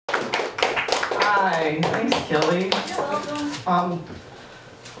Hi, thanks, Kelly. You're welcome.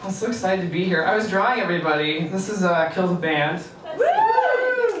 I'm so excited to be here. I was drawing everybody. This is Kill the Band.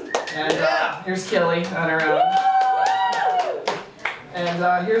 And here's Kelly on her own.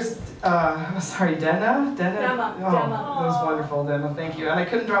 And here's, Denna? Gemma. Oh, that was wonderful, Denna. Thank you. And I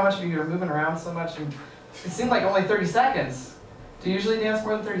couldn't draw much of you. You were moving around so much. And it seemed like only 30 seconds. Do you usually dance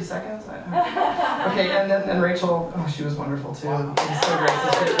more than 30 seconds? Okay, and then Rachel, oh, she was wonderful too. It was so great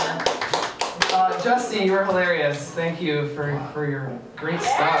to see her. Justin, you were hilarious. Thank you for your great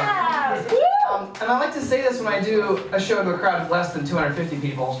stuff. And I like to say this when I do a show to a crowd of less than 250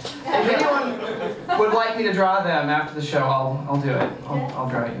 people. If anyone would like me to draw them after the show, I'll do it. I'll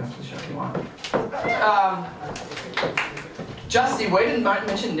draw you after the show if you want. Justy, why didn't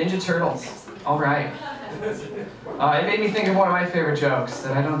mention Ninja Turtles? All right. It made me think of one of my favorite jokes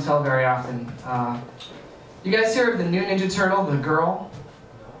that I don't tell very often. You guys hear of the new Ninja Turtle, the girl?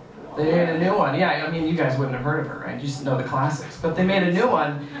 They made a new one. Yeah, I mean, you guys wouldn't have heard of her, right? You just know the classics. But they made a new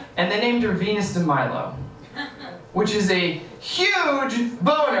one, and they named her Venus de Milo, which is a huge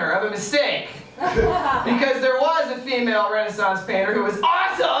boner of a mistake. Because there was a female Renaissance painter who was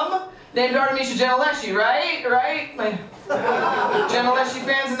awesome, named Artemisia Gentileschi, right? Right? My Gentileschi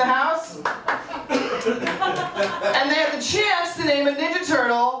fans in the house? And they had the chance to name a Ninja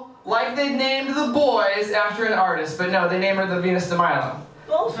Turtle like they named the boys after an artist. But no, they named her the Venus de Milo,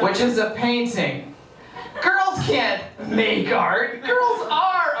 which is a painting. Girls can't make art. Girls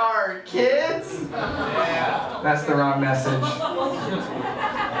are art, kids. Yeah. That's the wrong message.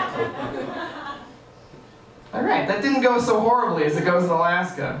 All right, that didn't go so horribly as it goes in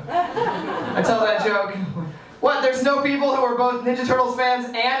Alaska. I tell that joke. What, there's no people who are both Ninja Turtles fans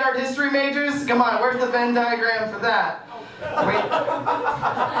and art history majors? Come on, where's the Venn diagram for that? Wait.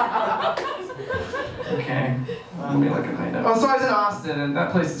 Okay, let me look at my notes. Oh, so I was in Austin, and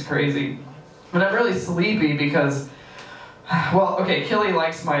that place is crazy. And I'm really sleepy because, well, okay, Kelly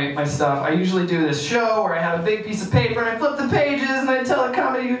likes my stuff. I usually do this show where I have a big piece of paper and I flip the pages and I tell a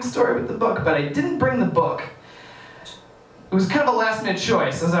comedy story with the book, but I didn't bring the book. It was kind of a last-minute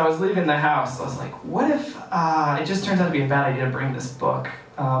choice. As I was leaving the house, I was like, what if it just turns out to be a bad idea to bring this book?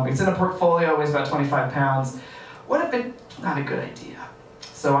 It's in a portfolio, weighs about 25 pounds. What if it's not a good idea?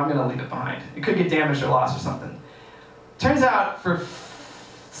 So I'm gonna leave it behind. It could get damaged or lost or something. Turns out for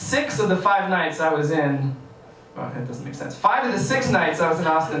 6 of the 5 nights I was in, well, that doesn't make sense. 5 of the 6 nights I was in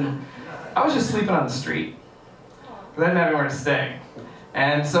Austin, I was just sleeping on the street. Because I didn't have anywhere to stay.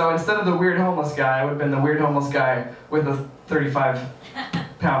 And so instead of the weird homeless guy, I would have been the weird homeless guy with a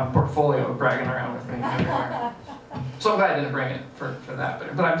 35-pound portfolio bragging around with me everywhere. So I'm glad I didn't bring it for that,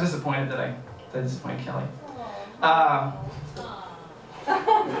 but I'm disappointed that I disappointed Kelly.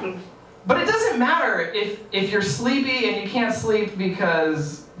 But it doesn't matter if you're sleepy and you can't sleep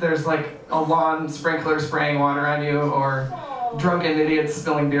because there's like a lawn sprinkler spraying water on you or drunken idiots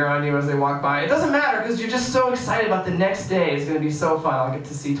spilling beer on you as they walk by. It doesn't matter because you're just so excited about the next day. It's going to be so fun. I'll get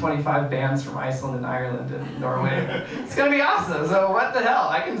to see 25 bands from Iceland and Ireland and Norway. It's going to be awesome. So what the hell?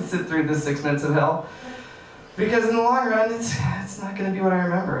 I can sit through this 6 minutes of hell. Because in the long run, it's not going to be what I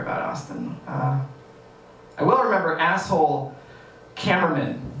remember about Austin. I will remember asshole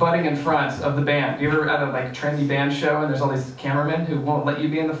cameramen butting in front of the band. You ever at a trendy band show and there's all these cameramen who won't let you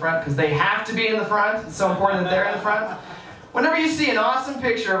be in the front because they have to be in the front? It's so important that they're in the front. Whenever you see an awesome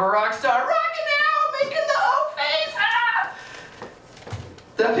picture of a rock star rocking out, making the O-face,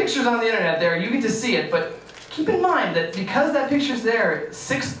 that picture's on the internet there, you get to see it, but keep in mind that because that picture's there,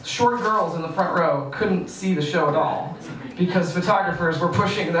 6 short girls in the front row couldn't see the show at all because photographers were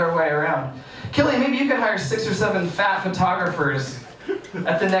pushing their way around. Kelly, maybe you could hire 6 or 7 fat photographers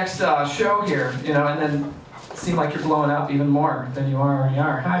at the next show here, and then seem like you're blowing up even more than you already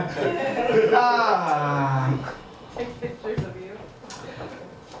are. Hi. Take pictures of you.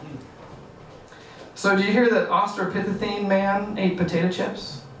 So did you hear that Australopithecine man ate potato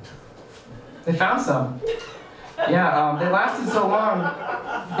chips? They found some. Yeah, they lasted so long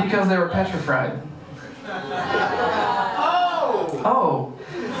because they were petrified. Oh.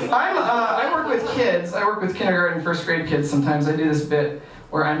 I work with kids. I work with kindergarten, first grade kids sometimes. I do this bit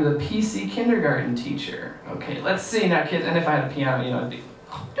where I'm the PC kindergarten teacher. Okay, let's see now, kids. And if I had a piano, it'd be...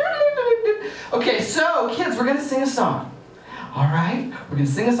 Okay, so kids, we're gonna sing a song. All right, we're gonna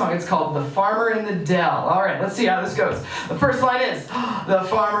sing a song. It's called The Farmer in the Dell. All right, let's see how this goes. The first line is, the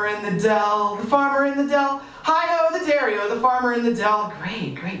farmer in the dell, the farmer in the dell. Hi-ho, the dairy-o, the farmer in the dell.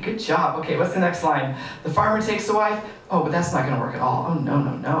 Great, good job. Okay, what's the next line? The farmer takes a wife. Oh, but that's not gonna work at all. Oh,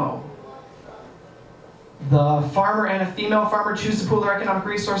 no. The farmer and a female farmer choose to pool their economic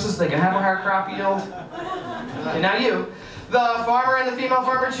resources so they can have a higher crop yield. Okay, now you. The farmer and the female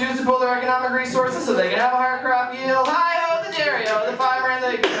farmer choose to pool their economic resources so they can have a higher crop yield. Hi-ho, the dairy-o, the farmer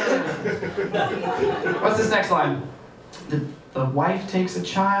and the... What's this next line? The wife takes a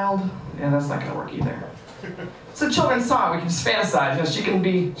child. Yeah, that's not going to work either. It's a children's song. We can just fantasize. You know, she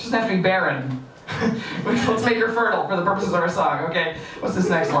doesn't have to be barren. Let's make her fertile for the purposes of our song. Okay, what's this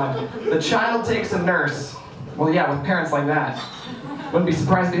next line? The child takes a nurse. Well, yeah, with parents like that. Wouldn't be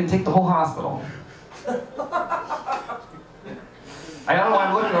surprised if they didn't take the whole hospital. I don't know why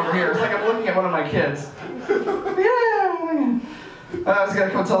I'm looking over here. It's like I'm looking at one of my kids. Yeah. I was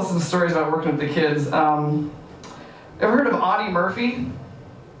gonna come tell some stories about working with the kids. Ever heard of Audie Murphy?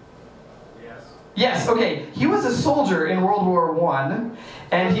 Yes, okay. He was a soldier in World War I,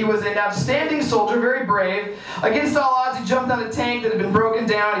 and he was an outstanding soldier, very brave. Against all odds, he jumped on a tank that had been broken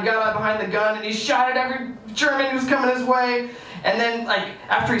down. He got out behind the gun, and he shot at every German who was coming his way. And then,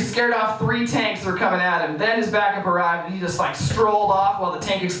 after he scared off 3 tanks that were coming at him, then his backup arrived, and he just, strolled off while the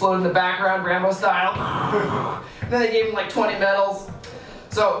tank exploded in the background, Rambo style. And then they gave him, 20 medals.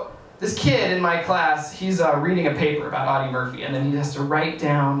 So, this kid in my class, he's reading a paper about Audie Murphy, and then he has to write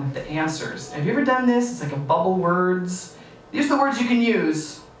down the answers. Have you ever done this? It's like a bubble words. These are the words you can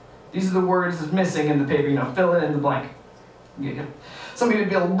use. These are the words that's missing in the paper. Fill it in the blank. Some of you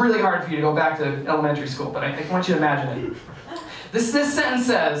would be really hard for you to go back to elementary school, but I want you to imagine it. This sentence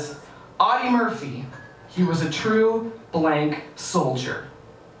says, Audie Murphy, he was a true blank soldier.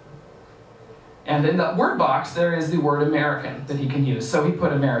 And in the word box, there is the word American that he can use. So he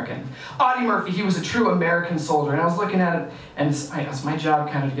put American. Audie Murphy, he was a true American soldier. And I was looking at it, and it's my job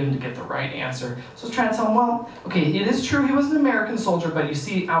kind of to get him to get the right answer. So I was trying to tell him, well, okay, it is true he was an American soldier, but you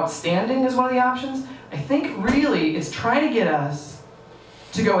see, outstanding is one of the options. I think really it's trying to get us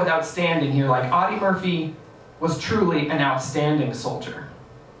to go with outstanding here. Like Audie Murphy was truly an outstanding soldier.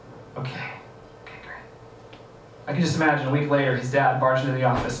 Okay, great. I can just imagine a week later, his dad barged into the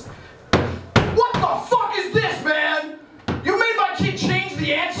office. What the fuck is this, man? You made my kid change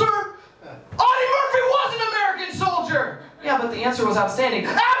the answer? Audie Murphy was an American soldier! Yeah, but the answer was outstanding.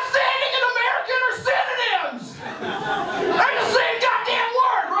 Outstanding and American are synonyms! They're the same goddamn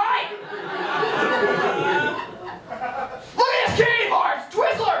word, right? Look at this candy bar, it's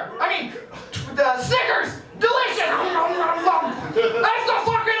Twizzler! Snickers! Delicious! That's the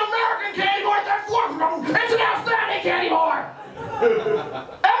fucking American candy bar! It's an outstanding candy bar!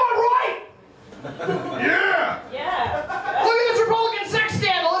 Am I right? Yeah! Look at this Republican sex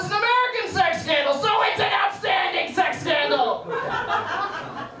scandal! It's an American sex scandal, so it's an outstanding sex scandal!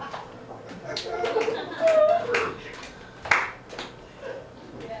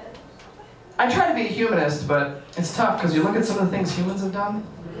 I try to be a humanist, but it's tough because you look at some of the things humans have done.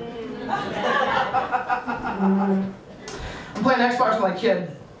 I'm playing Xbox with my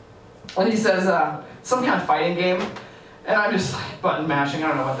kid, and he says, some kind of fighting game, and I'm just button mashing, I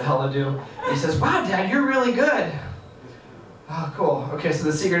don't know what the hell to do. And he says, wow, Dad, you're really good. Oh, cool. Okay, so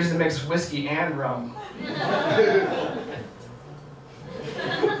the secret is to mix whiskey and rum. Have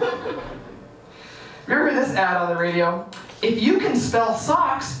you ever heard this ad on the radio? If you can spell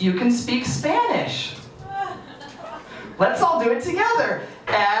socks, you can speak Spanish. Let's all do it together.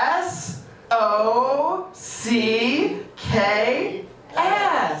 S-O-C-K-S.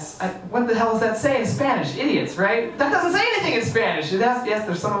 What the hell does that say in Spanish? Idiots, right? That doesn't say anything in Spanish. Yes,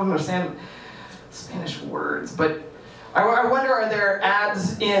 there's some of them are Spanish words, but I wonder, are there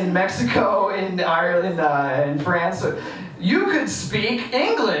ads in Mexico, in Ireland, in France? You could speak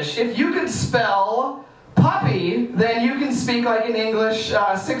English. If you could spell puppy, then you can speak like an English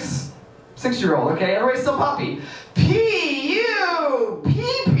six-year-old, okay? Everybody still puppy. P-U-P-P-Y.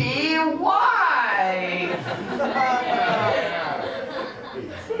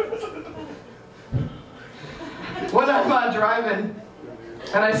 When I'm driving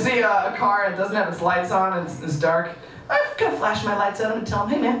and I see a car and it doesn't have its lights on and it's dark, I'm gonna flash my lights at them and tell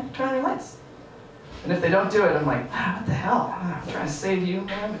them, hey man, turn on your lights. And if they don't do it, I'm like, what the hell? I'm trying to save you,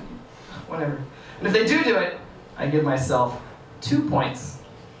 man. Whatever. And if they do it, I give myself 2 points.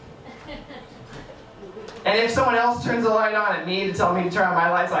 And if someone else turns the light on at me to tell me to turn on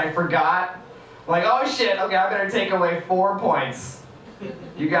my lights, I forgot. I'm like, oh shit, okay, I better take away 4 points.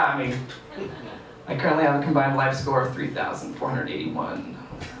 You got me. I currently have a combined life score of 3,481.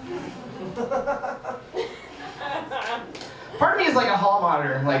 Part of me is like a hall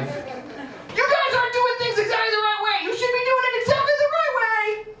monitor, like, you guys aren't doing things exactly the right way. You should be doing it exactly the right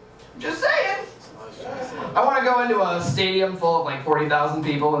way. Just saying. I want to go into a stadium full of like 40,000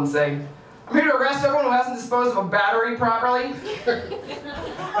 people and say, I'm here to arrest everyone who hasn't disposed of a battery properly.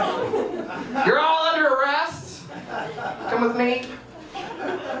 You're all under arrest. Come with me.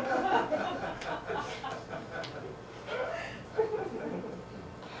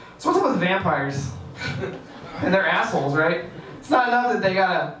 So what's up with vampires? And they're assholes, right? It's not enough that they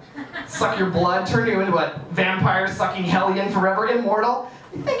gotta suck your blood, turn you into a vampire-sucking hellion forever, immortal.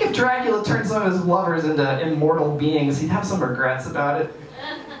 You think if Dracula turned some of his lovers into immortal beings, he'd have some regrets about it?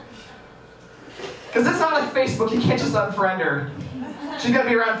 Because it's not like Facebook, you can't just unfriend her. She's gonna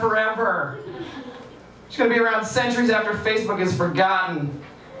be around forever. She's gonna be around centuries after Facebook is forgotten,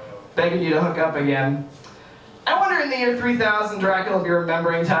 begging you to hook up again. I wonder in the year 3000, Dracula will be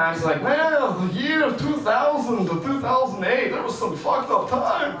remembering times like, well, the year 2000 to 2008, there was some fucked up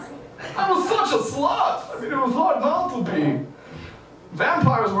times. I was such a slut. I mean, it was hard not to be.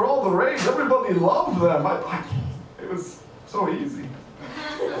 Vampires were all the rage. Everybody loved them. It was so easy.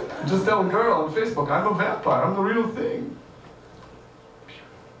 Just tell a girl on Facebook, I'm a vampire. I'm the real thing.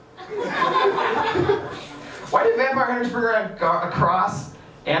 Why did vampire hunters bring around a cross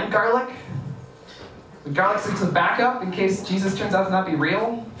and garlic? The garlic sticks as backup in case Jesus turns out to not be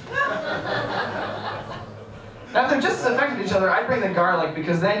real. Now, if they're just as effective as each other, I'd bring the garlic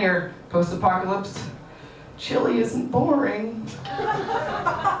because then your post-apocalypse chili isn't boring.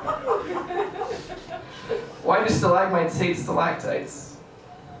 Why do stalagmites hate stalactites?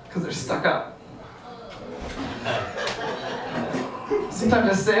 Because they're stuck up. Sometimes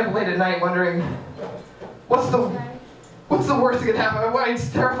I stay up late at night wondering, what's the worst that could happen? I'm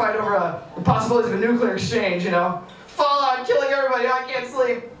terrified over the possibilities of a nuclear exchange, you know? Fallout, killing everybody, I can't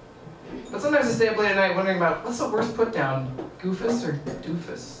sleep. But sometimes I stay up late at night wondering about, what's the worst put down? Goofus or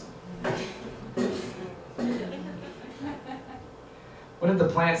doofus? What did the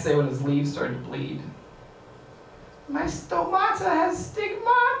plant say when his leaves started to bleed? My stomata has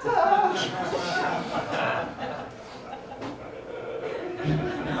stigmata.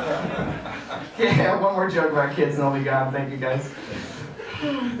 Yeah, one more joke about kids and I'll be gone. Thank you, guys.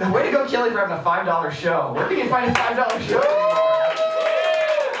 Way to go, Kelly, for having a $5 show. Where can you find a $5 show anymore?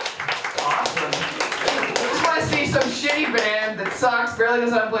 Awesome. I just want to see some shitty band that sucks, barely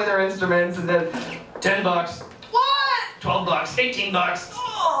knows how to play their instruments, and then $10. What? $12, $18.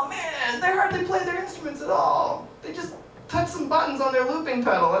 Oh man, they hardly play their instruments at all. They just touch some buttons on their looping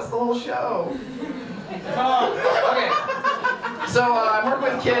pedal. That's the whole show. Okay. So I'm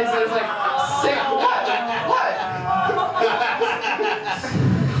working with kids. There's like six. What?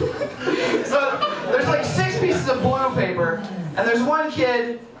 So there's like 6 pieces of blue paper, and there's one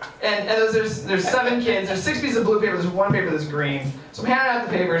kid, and there's 7 kids. There's 6 pieces of blue paper. There's one paper that's green. So I'm handing out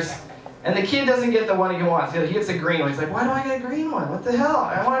the papers, and the kid doesn't get the one he wants. He gets a green one. He's like, why do I get a green one? What the hell?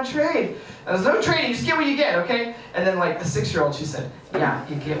 I want to trade. And there's no trading. You just get what you get, okay? And then like the 6-year-old, she said, yeah,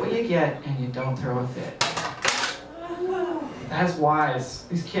 you get what you get, and you don't throw a fit. That's wise.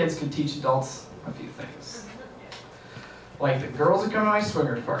 These kids could teach adults a few things. Like the girls that come to my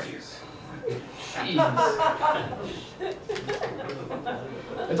swingers parties. Jeez.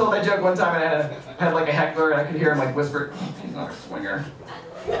 I told that joke one time and I had like a heckler and I could hear him like whisper, he's not a swinger.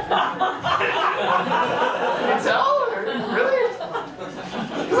 Can you tell? Really?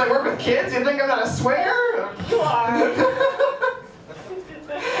 Because I work with kids, you think I'm not a swinger? You are.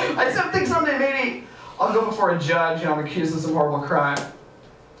 I just think someday maybe I'll go before a judge, I'm accused of some horrible crime.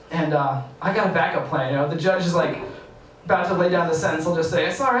 And I got a backup plan, the judge is like about to lay down the sentence, I'll just say,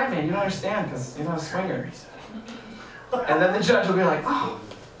 it's all right, man, you don't understand, because you're not a swinger. And then the judge will be like, oh,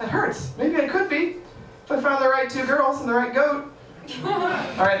 that hurts. Maybe I could be, if I found the right 2 girls and the right goat.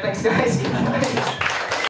 All right, thanks, guys.